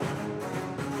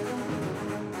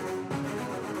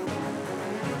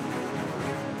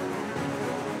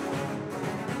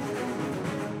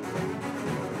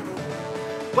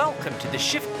Welcome to the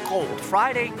Shift Gold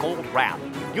Friday Gold Wrap,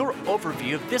 your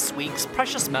overview of this week's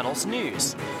precious metals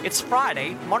news. It's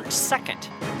Friday, March 2nd.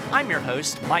 I'm your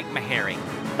host, Mike Maharrey.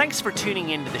 Thanks for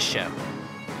tuning into the show.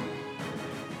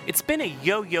 It's been a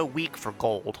yo-yo week for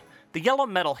gold. The yellow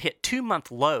metal hit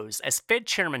 2-month lows as Fed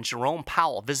Chairman Jerome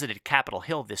Powell visited Capitol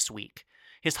Hill this week.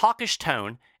 His hawkish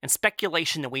tone and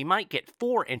speculation that we might get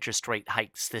 4 interest rate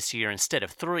hikes this year instead of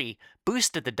 3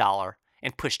 boosted the dollar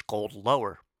and pushed gold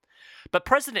lower. But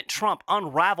President Trump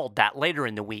unraveled that later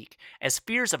in the week as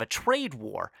fears of a trade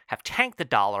war have tanked the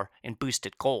dollar and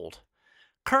boosted gold.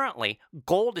 Currently,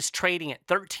 gold is trading at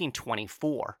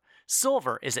 $13.24,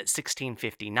 silver is at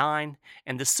 $16.59,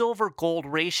 and the silver-gold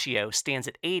ratio stands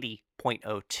at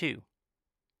 80.02.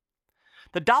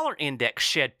 The dollar index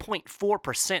shed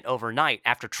 0.4% overnight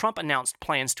after Trump announced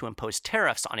plans to impose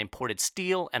tariffs on imported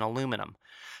steel and aluminum.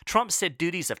 Trump said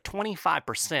duties of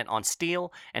 25% on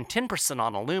steel and 10%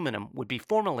 on aluminum would be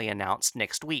formally announced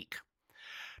next week.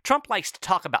 Trump likes to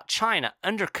talk about China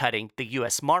undercutting the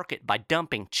U.S. market by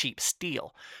dumping cheap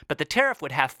steel, but the tariff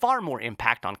would have far more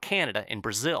impact on Canada and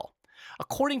Brazil.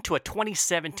 According to a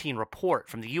 2017 report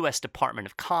from the U.S. Department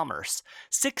of Commerce,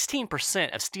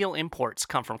 16% of steel imports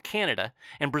come from Canada,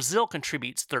 and Brazil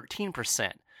contributes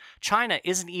 13%. China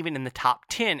isn't even in the top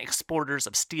 10 exporters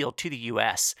of steel to the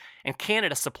U.S., and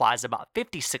Canada supplies about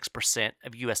 56%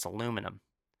 of U.S. aluminum.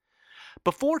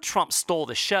 Before Trump stole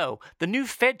the show, the new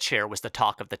Fed chair was the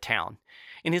talk of the town.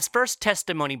 In his first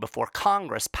testimony before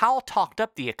Congress, Powell talked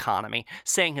up the economy,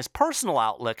 saying his personal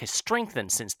outlook has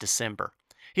strengthened since December.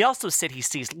 He also said he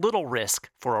sees little risk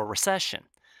for a recession.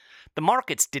 The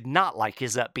markets did not like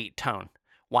his upbeat tone.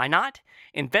 Why not?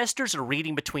 Investors are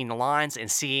reading between the lines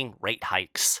and seeing rate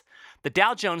hikes. The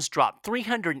Dow Jones dropped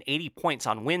 380 points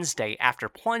on Wednesday after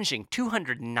plunging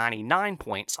 299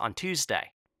 points on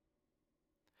Tuesday.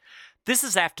 This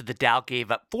is after the Dow gave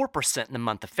up 4% in the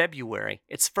month of February,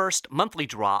 its first monthly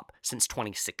drop since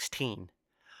 2016.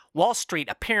 Wall Street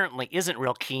apparently isn't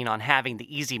real keen on having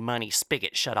the easy money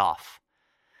spigot shut off.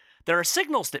 There are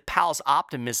signals that Powell's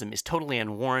optimism is totally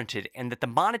unwarranted and that the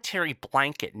monetary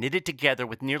blanket knitted together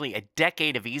with nearly a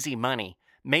decade of easy money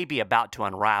may be about to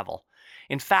unravel.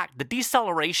 In fact, the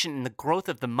deceleration in the growth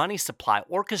of the money supply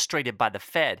orchestrated by the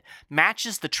Fed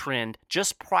matches the trend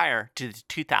just prior to the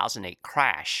 2008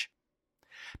 crash.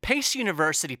 Pace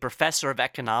University professor of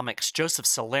economics Joseph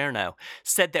Salerno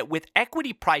said that with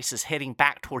equity prices heading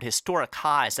back toward historic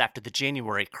highs after the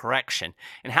January correction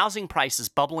and housing prices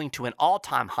bubbling to an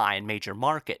all-time high in major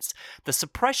markets, the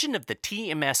suppression of the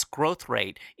TMS growth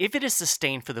rate, if it is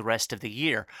sustained for the rest of the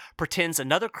year, portends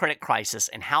another credit crisis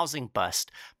and housing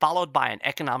bust, followed by an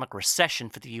economic recession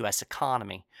for the U.S.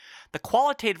 economy. The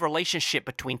qualitative relationship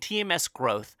between TMS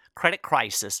growth, credit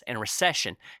crisis, and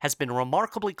recession has been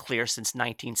remarkably clear since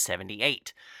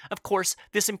 1978. Of course,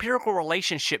 this empirical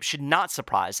relationship should not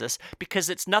surprise us because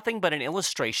it's nothing but an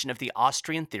illustration of the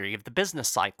Austrian theory of the business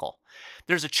cycle.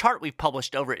 There's a chart we've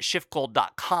published over at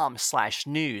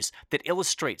shiftgold.com/news that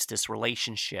illustrates this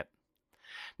relationship.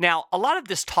 Now, a lot of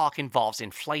this talk involves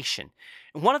inflation.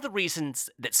 And one of the reasons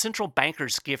that central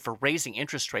bankers give for raising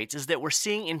interest rates is that we're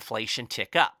seeing inflation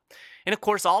tick up. And of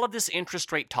course, all of this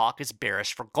interest rate talk is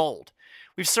bearish for gold.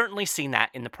 We've certainly seen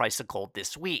that in the price of gold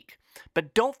this week.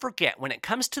 But don't forget, when it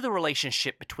comes to the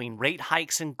relationship between rate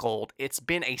hikes and gold, it's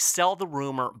been a sell the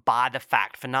rumor, buy the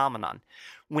fact phenomenon.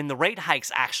 When the rate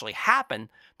hikes actually happen,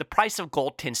 the price of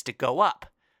gold tends to go up.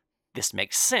 This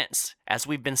makes sense. As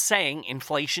we've been saying,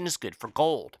 inflation is good for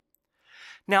gold.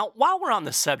 Now, while we're on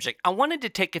the subject, I wanted to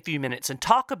take a few minutes and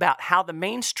talk about how the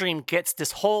mainstream gets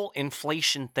this whole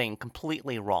inflation thing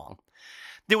completely wrong.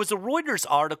 There was a Reuters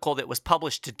article that was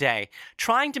published today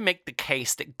trying to make the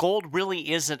case that gold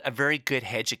really isn't a very good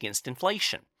hedge against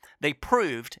inflation. They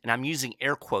proved, and I'm using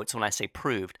air quotes when I say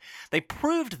proved, they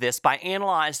proved this by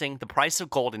analyzing the price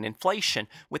of gold and inflation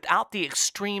without the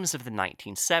extremes of the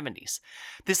 1970s.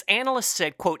 This analyst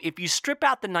said, quote, if you strip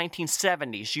out the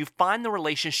 1970s, you find the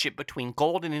relationship between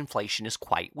gold and inflation is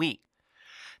quite weak.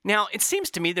 Now, it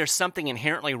seems to me there's something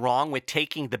inherently wrong with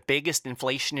taking the biggest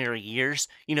inflationary years,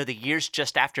 the years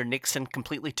just after Nixon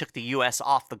completely took the U.S.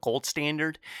 off the gold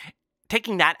standard,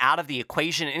 taking that out of the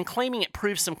equation and claiming it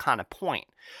proves some kind of point.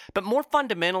 But more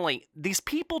fundamentally, these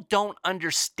people don't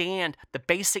understand the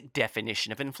basic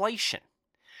definition of inflation.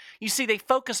 You see, they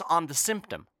focus on the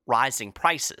symptom, rising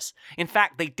prices. In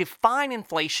fact, they define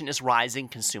inflation as rising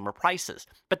consumer prices.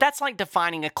 But that's like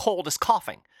defining a cold as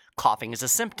coughing. Coughing is a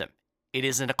symptom. It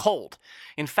isn't a cold.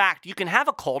 In fact, you can have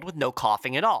a cold with no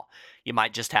coughing at all. You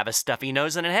might just have a stuffy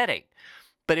nose and a headache.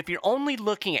 But if you're only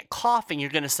looking at coughing, you're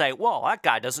going to say, well, that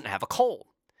guy doesn't have a cold.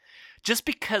 Just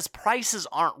because prices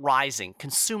aren't rising,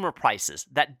 consumer prices,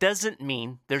 that doesn't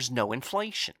mean there's no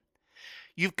inflation.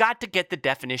 You've got to get the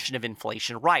definition of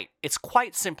inflation right. It's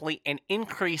quite simply an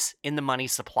increase in the money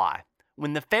supply.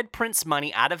 When the Fed prints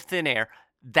money out of thin air,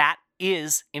 that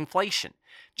is inflation.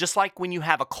 Just like when you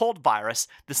have a cold virus,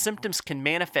 the symptoms can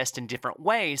manifest in different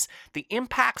ways. The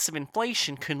impacts of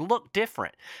inflation can look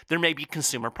different. There may be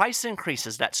consumer price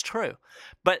increases, that's true,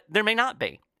 but there may not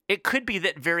be. It could be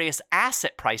that various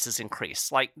asset prices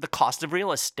increase, like the cost of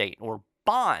real estate or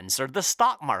bonds or the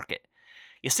stock market.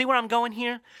 You see where I'm going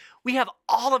here? We have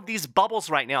all of these bubbles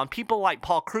right now, and people like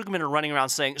Paul Krugman are running around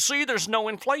saying, see, there's no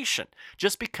inflation,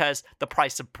 just because the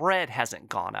price of bread hasn't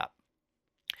gone up.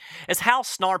 As Hal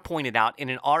Snarr pointed out in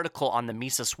an article on the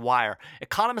Mises Wire,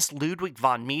 economist Ludwig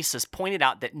von Mises pointed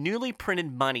out that newly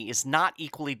printed money is not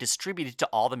equally distributed to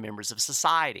all the members of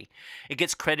society. It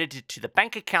gets credited to the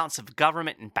bank accounts of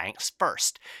government and banks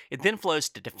first. It then flows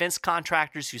to defense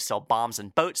contractors who sell bombs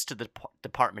and boats to the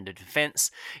Department of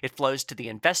Defense. It flows to the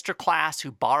investor class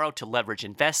who borrow to leverage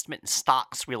investment in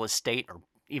stocks, real estate, or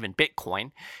even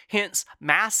Bitcoin. Hence,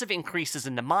 massive increases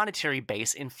in the monetary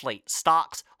base inflate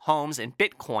stocks, homes, and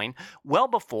Bitcoin well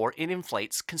before it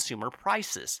inflates consumer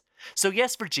prices. So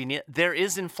yes, Virginia, there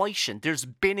is inflation. There's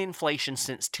been inflation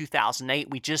since 2008.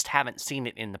 We just haven't seen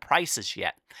it in the prices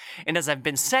yet. And as I've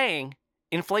been saying,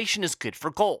 inflation is good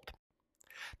for gold.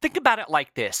 Think about it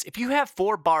like this. If you have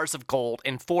 4 bars of gold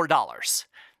and $4,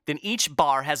 then each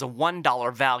bar has a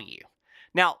 $1 value.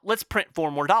 Now, let's print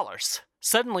 4 more dollars.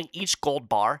 Suddenly, each gold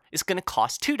bar is going to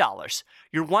cost $2.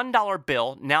 Your $1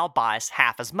 bill now buys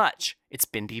half as much. It's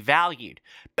been devalued.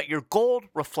 But your gold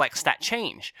reflects that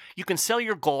change. You can sell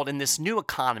your gold in this new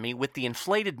economy with the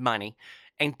inflated money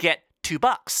and get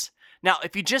 $2. Now,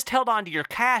 if you just held on to your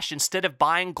cash instead of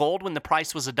buying gold when the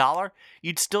price was $1,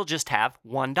 you'd still just have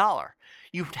 $1.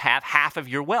 You'd have half of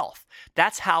your wealth.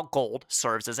 That's how gold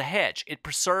serves as a hedge. It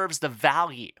preserves the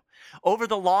value. Over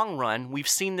the long run, we've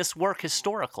seen this work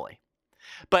historically.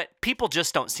 But people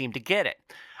just don't seem to get it.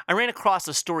 I ran across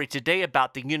a story today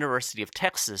about the University of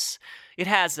Texas. It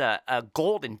has a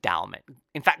gold endowment.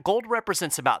 In fact, gold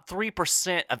represents about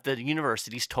 3% of the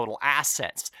university's total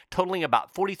assets, totaling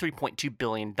about $43.2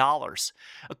 billion.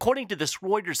 According to this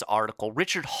Reuters article,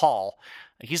 Richard Hall,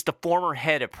 he's the former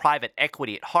head of private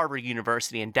equity at Harvard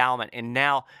University Endowment and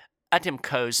now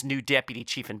Atemco's new deputy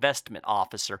chief investment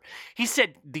officer. He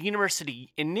said the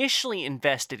university initially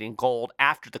invested in gold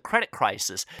after the credit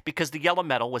crisis because the yellow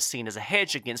metal was seen as a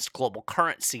hedge against global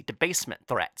currency debasement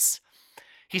threats.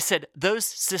 He said those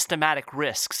systematic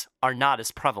risks are not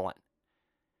as prevalent.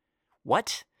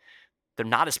 What? They're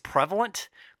not as prevalent?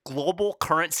 Global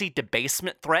currency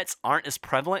debasement threats aren't as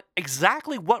prevalent?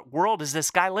 Exactly what world is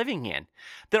this guy living in?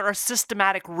 There are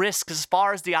systematic risks as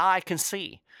far as the eye can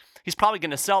see. He's probably going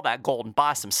to sell that gold and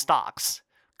buy some stocks.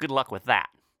 Good luck with that.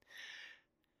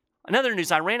 In other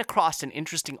news, I ran across an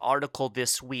interesting article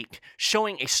this week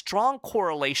showing a strong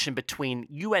correlation between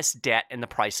U.S. debt and the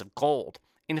price of gold.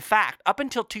 In fact, up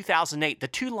until 2008, the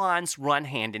two lines run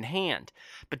hand in hand.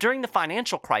 But during the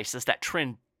financial crisis, that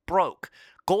trend broke.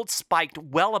 Gold spiked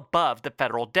well above the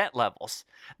federal debt levels.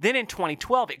 Then in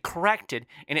 2012, it corrected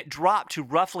and it dropped to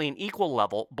roughly an equal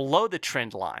level below the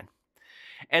trend line.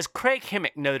 As Craig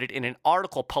Hemmick noted in an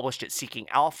article published at Seeking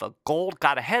Alpha, gold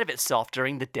got ahead of itself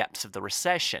during the depths of the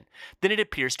recession. Then it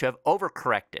appears to have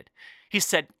overcorrected. He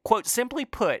said, quote, simply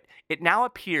put, it now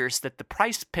appears that the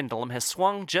price pendulum has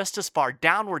swung just as far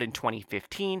downward in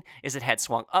 2015 as it had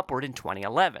swung upward in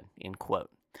 2011, end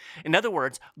quote. In other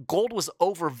words, gold was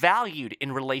overvalued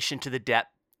in relation to the debt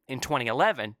in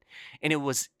 2011, and it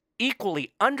was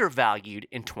equally undervalued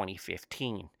in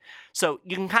 2015. So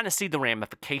you can kind of see the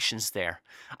ramifications there.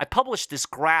 I published this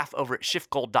graph over at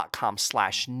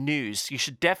schiffgold.com/news. You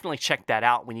should definitely check that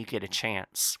out when you get a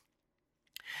chance.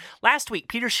 Last week,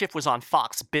 Peter Schiff was on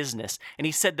Fox Business, and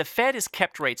he said the Fed has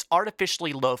kept rates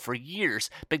artificially low for years,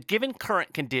 but given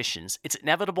current conditions, it's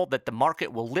inevitable that the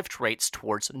market will lift rates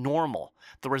towards normal.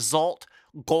 The result,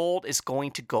 gold is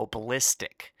going to go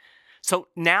ballistic. So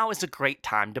now is a great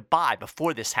time to buy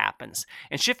before this happens.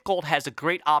 And Schiff Gold has a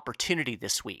great opportunity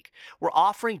this week. We're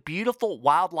offering beautiful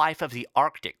wildlife of the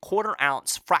Arctic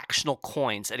quarter-ounce fractional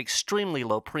coins at extremely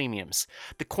low premiums.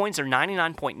 The coins are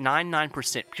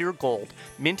 99.99% pure gold,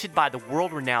 minted by the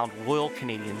world-renowned Royal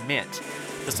Canadian Mint.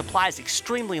 The supply is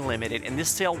extremely limited, and this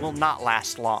sale will not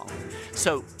last long.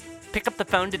 So pick up the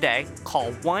phone today,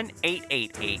 call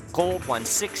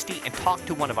 1-888-GOLD-160, and talk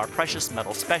to one of our precious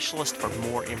metal specialists for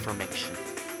more information.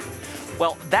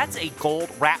 Well, that's a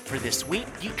gold wrap for this week.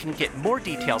 You can get more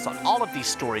details on all of these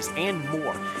stories and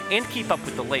more, and keep up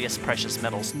with the latest precious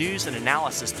metals news and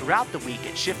analysis throughout the week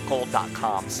at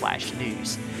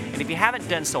shiftgold.com/news. And if you haven't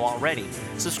done so already,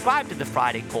 subscribe to the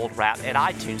Friday Gold Wrap at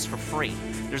iTunes for free.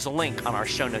 There's a link on our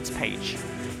show notes page.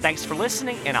 Thanks for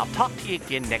listening, and I'll talk to you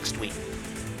again next week.